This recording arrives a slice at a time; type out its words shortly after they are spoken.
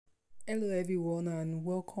Hello everyone and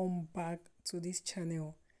welcome back to this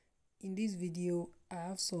channel. In this video I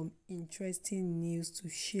have some interesting news to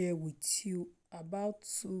share with you about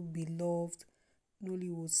two beloved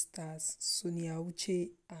Nollywood stars, Sonia Uche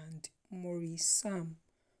and Maurice Sam.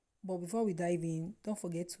 But before we dive in, don't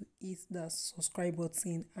forget to hit that subscribe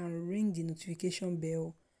button and ring the notification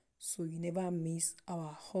bell so you never miss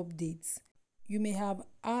our updates. You may have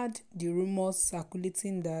heard the rumors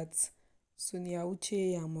circulating that Sonia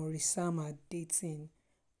Uche and Maurice Sam are dating.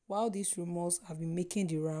 While these rumors have been making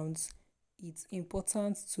the rounds, it's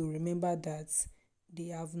important to remember that they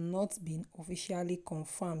have not been officially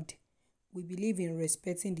confirmed. We believe in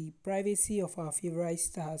respecting the privacy of our favorite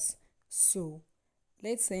stars, so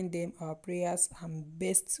let's send them our prayers and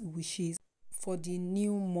best wishes for the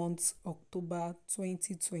new month October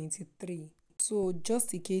 2023. So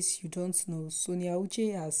just in case you don't know, Sonia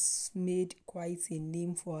Uche has made quite a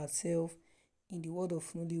name for herself in the world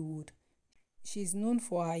of Nollywood. She is known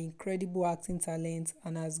for her incredible acting talent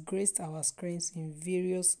and has graced our screens in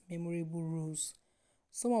various memorable roles.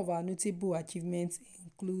 Some of her notable achievements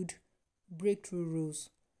include breakthrough roles.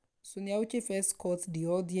 Sonia Uche first caught the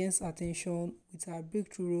audience attention with her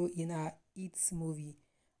breakthrough role in her hit movie.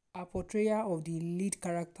 Her portrayal of the lead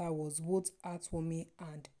character was both heartwarming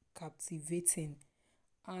and captivating.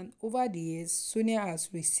 And over the years, Sonia has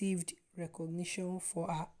received recognition for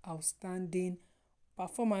her outstanding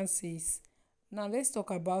performances. Now let's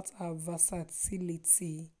talk about her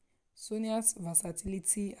versatility. Sonia's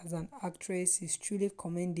versatility as an actress is truly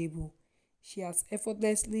commendable. She has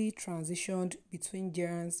effortlessly transitioned between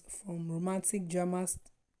genres from romantic dramas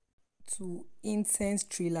to intense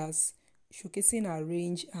thrillers, showcasing her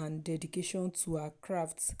range and dedication to her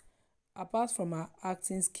craft. Apart from her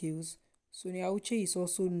acting skills, Sonia Uche is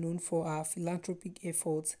also known for her philanthropic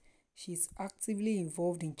efforts. She is actively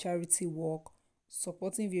involved in charity work,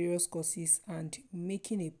 supporting various causes and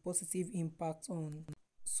making a positive impact on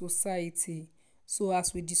society. So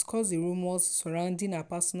as we discuss the rumors surrounding her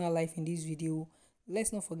personal life in this video,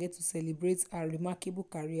 let's not forget to celebrate her remarkable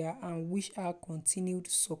career and wish her continued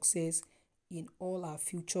success in all her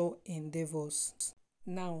future endeavors.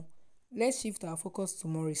 Now, let's shift our focus to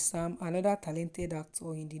Maurice Sam, another talented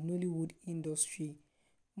actor in the Nollywood industry.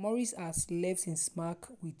 Maurice has left his mark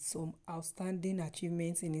with some outstanding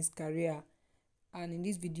achievements in his career, and in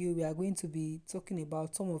this video we are going to be talking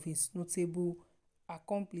about some of his notable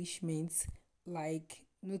accomplishments. Like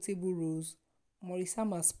notable roles, Maurice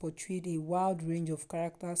Sam has portrayed a wide range of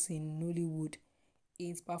characters in Nollywood.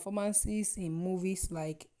 His performances in movies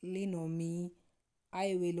like Lean on Me,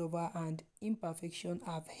 Highway Lover and Imperfection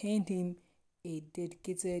have earned him a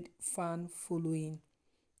dedicated fan following.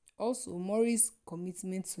 Also, Maurice's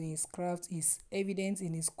commitment to his craft is evident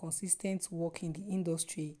in his consistent work in the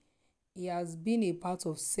industry. He has been a part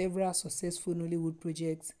of several successful Nollywood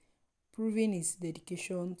projects, proving his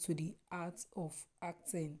dedication to the art of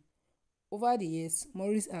acting. Over the years,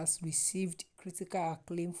 Maurice has received critical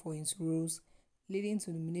acclaim for his roles, leading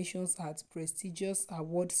to nominations at prestigious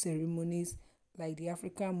award ceremonies like the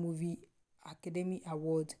African Movie Academy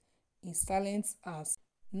Award. His talent has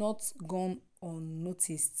not gone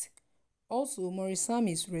unnoticed. Also, Maurice Sam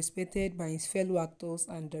is respected by his fellow actors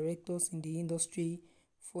and directors in the industry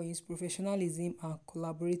for his professionalism and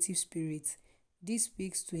collaborative spirit. This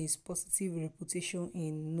speaks to his positive reputation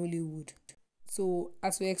in Nollywood. So,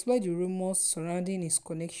 as we explore the rumors surrounding his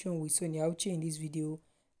connection with Sonia Uche in this video,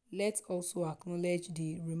 let's also acknowledge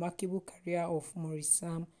the remarkable career of Maurice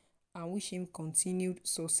Sam and wish him continued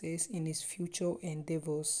success in his future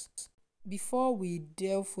endeavors. Before we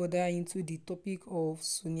delve further into the topic of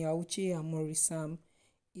Sonia Uche and Maurice Sam,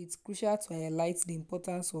 it's crucial to highlight the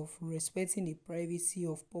importance of respecting the privacy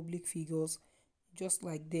of public figures just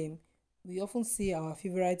like them. We often see our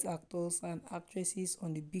favorite actors and actresses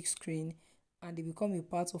on the big screen and they become a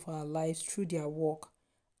part of our lives through their work.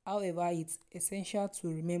 However, it's essential to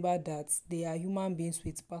remember that they are human beings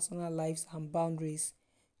with personal lives and boundaries.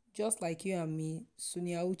 Just like you and me,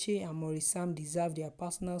 Sonia Uche and Maurice Sam deserve their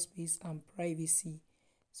personal space and privacy.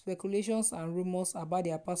 Speculations and rumors about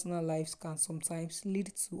their personal lives can sometimes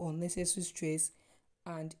lead to unnecessary stress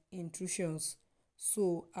and intrusions.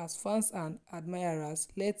 So, as fans and admirers,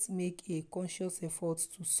 let's make a conscious effort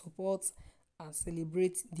to support and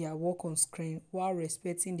celebrate their work on screen while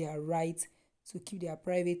respecting their right to keep their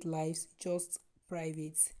private lives just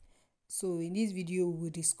private. So in this video, we'll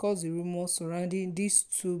discuss the rumors surrounding these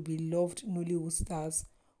two beloved Nollywood stars,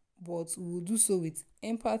 but we'll do so with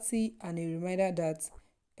empathy and a reminder that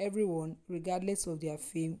everyone, regardless of their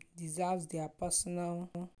fame, deserves their personal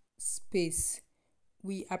space.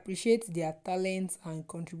 We appreciate their talents and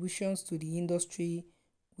contributions to the industry.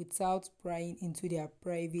 without prying into their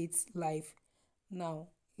private life. Now,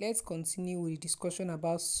 let's continue with the discussion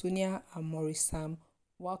about Sonia and Maurice Sam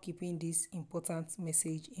while keeping this important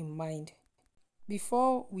message in mind.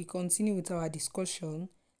 Before we continue with our discussion,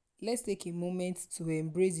 let's take a moment to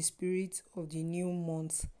embrace the spirit of the new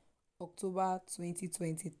month, October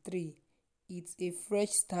 2023. It's a fresh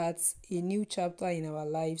start, a new chapter in our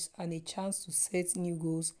lives, and a chance to set new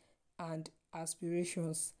goals and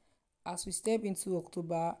aspirations. As we step into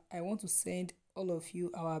October, I want to send all of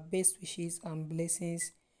you our best wishes and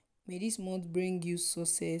blessings. May this month bring you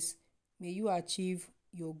success. May you achieve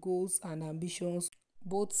your goals and ambitions,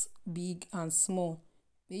 both big and small.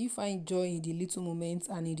 May you find joy in the little moments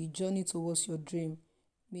and in the journey towards your dream.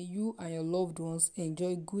 May you and your loved ones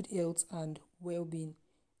enjoy good health and well-being.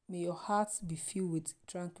 May your hearts be filled with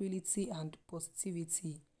tranquility and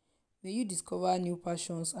positivity. May you discover new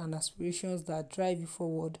passions and aspirations that drive you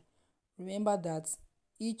forward. Remember that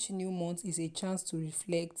each new month is a chance to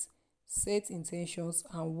reflect, set intentions,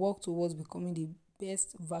 and work towards becoming the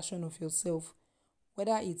best version of yourself.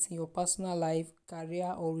 Whether it's in your personal life,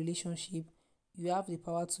 career, or relationship, you have the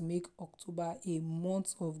power to make October a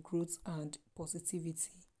month of growth and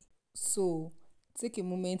positivity. So, take a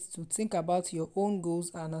moment to think about your own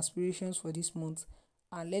goals and aspirations for this month,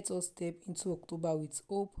 and let us step into October with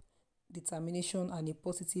hope, determination, and a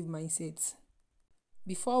positive mindset.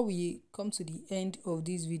 Before we come to the end of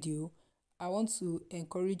this video, I want to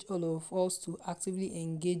encourage all of us to actively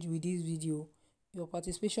engage with this video. Your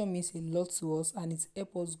participation means a lot to us and it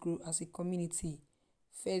helps us grow as a community.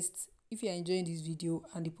 First, if you are enjoying this video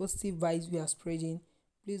and the positive vibes we are spreading,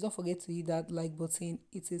 please don't forget to hit that like button.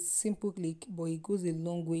 It's a simple click, but it goes a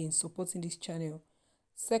long way in supporting this channel.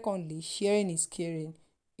 Secondly, sharing is caring.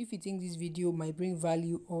 If you think this video might bring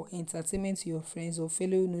value or entertainment to your friends or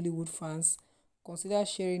fellow Nollywood fans, consider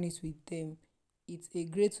sharing it with them. It's a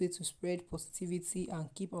great way to spread positivity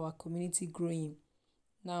and keep our community growing.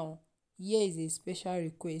 Now, here is a special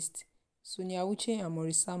request. Sonia Uche and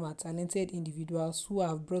Maurice Sam are talented individuals who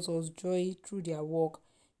have brought us joy through their work.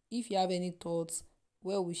 If you have any thoughts,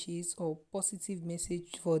 well wishes, or positive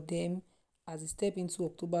message for them as they step into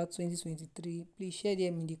October 2023, please share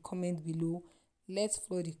them in the comment below. Let's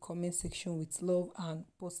flood the comment section with love and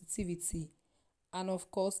positivity. And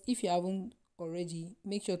of course, if you haven't already,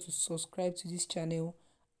 make sure to subscribe to this channel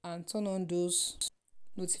and turn on those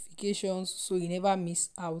notifications so you never miss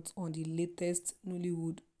out on the latest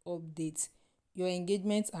Nollywood updates. Your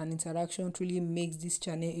engagement and interaction truly makes this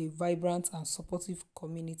channel a vibrant and supportive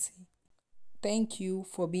community. Thank you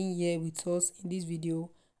for being here with us in this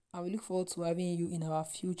video, and we look forward to having you in our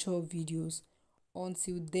future videos.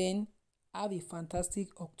 Until then, have a fantastic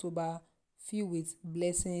October filled with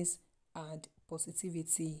blessings and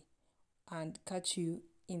positivity, and catch you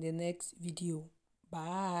in the next video.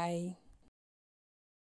 Bye.